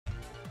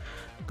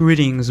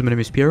Greetings, my name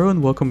is Piero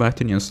and welcome back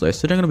to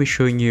NeonSlice. Today I'm going to be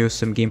showing you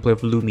some gameplay of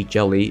Lumi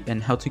Jellie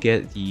and how to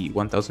get the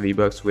 1000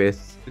 V-Bucks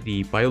with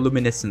the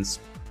Bioluminescence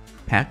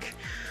pack.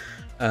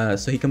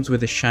 So he comes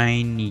with a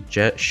Shinie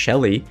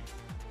Jellie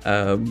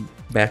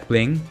back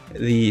bling,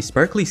 the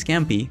Sparkli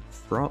Scampi,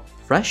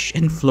 fresh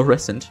and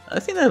fluorescent. I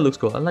think that looks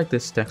cool. I like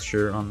this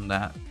texture on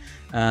that.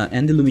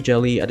 And the Lumi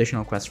Jellie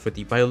additional quest for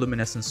the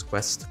Bioluminescence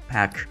quest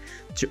pack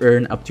to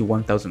earn up to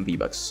 1000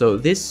 V-Bucks. So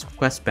this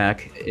quest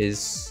pack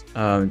is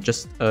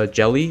just a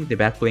jelly, the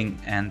back bling,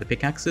 and the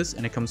pickaxes,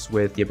 and it comes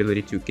with the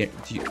ability to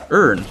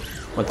earn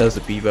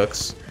 1000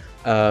 V-Bucks.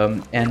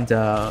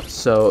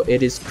 So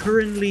it is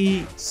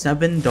currently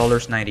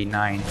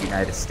 $7.99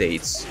 United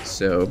States.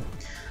 So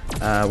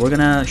we're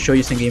gonna show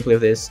you some gameplay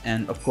of this,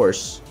 and of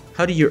course,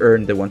 how do you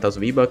earn the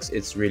 1000 V-Bucks?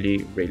 It's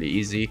really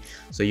easy.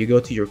 So you go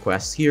to your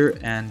quests here,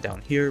 and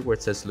down here where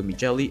it says Lumi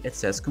Jellie, it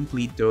says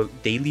complete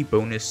daily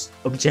bonus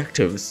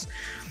objectives.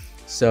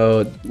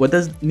 So what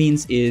that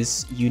means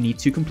is you need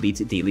to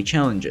complete daily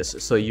challenges.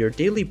 So your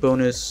daily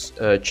bonus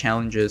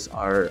challenges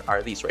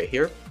are these right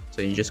here.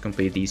 So you just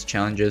complete these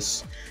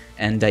challenges,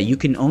 and you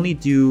can only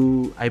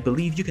do, I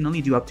believe you can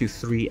only do up to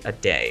 3 a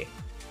day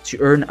to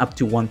earn up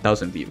to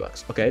 1000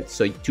 V-Bucks. Okay,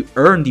 so to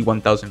earn the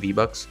 1000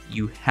 V-Bucks,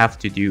 you have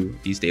to do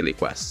these daily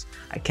quests.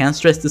 I can't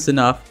stress this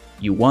enough.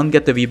 You won't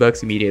get the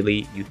V-Bucks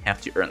immediately. You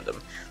have to earn them.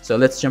 So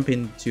let's jump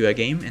into a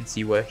game and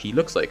see what he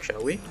looks like,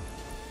 shall we?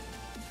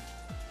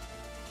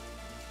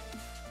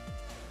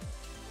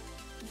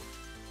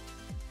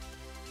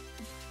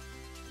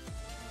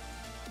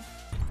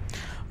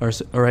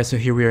 Alright, so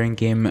here we are in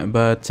game,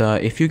 but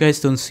if you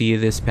guys don't see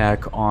this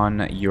pack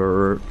on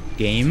your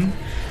game,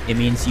 it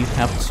means you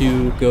have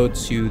to go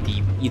to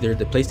either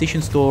the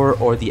PlayStation Store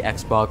or the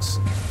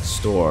Xbox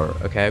Store,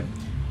 okay?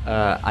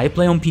 I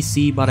play on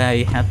PC, but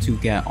I had to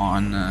get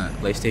on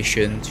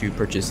PlayStation to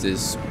purchase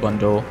this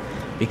bundle,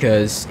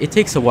 because it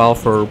takes a while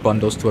for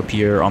bundles to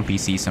appear on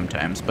PC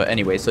sometimes. But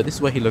anyway, so this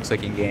is what he looks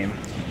like in game.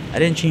 I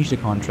didn't change the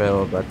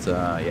contrail, but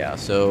yeah,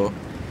 so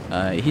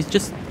he's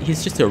just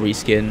a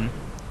reskin.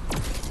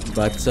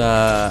 But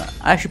I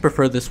actually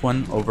prefer this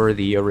one over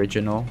the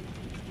original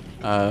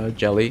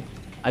Jelly.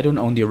 I don't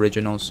own the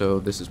original, so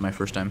this is my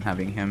first time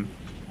having him.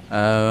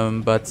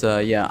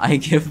 Yeah, I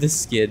give this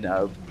skin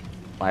a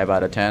 5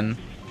 out of 10.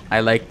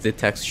 I like the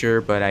texture,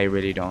 but I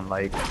really don't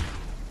like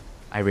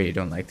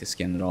the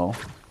skin at all.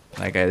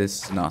 Like,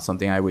 it's not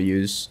something I would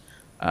use.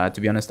 To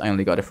be honest, I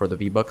only got it for the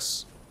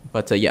V-Bucks.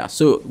 But yeah,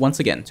 so once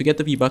again, to get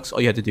the V-Bucks,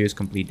 all you have to do is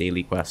complete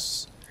daily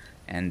quests,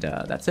 and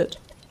that's it.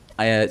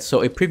 So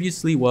it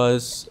previously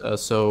was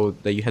so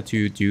that you had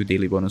to do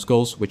daily bonus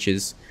goals, which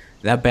is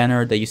that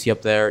banner that you see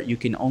up there. You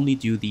can only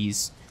do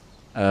these.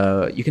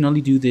 You can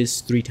only do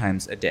this 3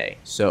 times a day.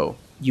 So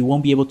you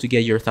won't be able to get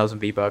your 1000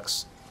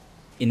 V-Bucks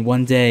in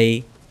one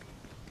day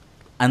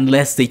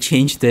unless they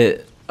changed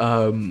it.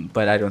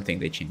 But I don't think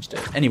they changed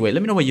it. Anyway,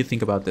 let me know what you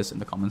think about this in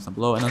the comments down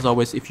below. And as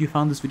always, if you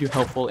found this video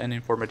helpful and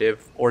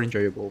informative or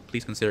enjoyable,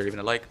 please consider leaving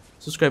a like,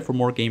 subscribe for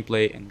more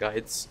gameplay and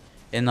guides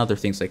and other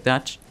things like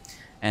that.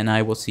 And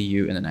I will see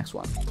you in the next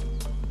one.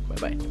 Bye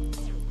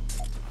bye.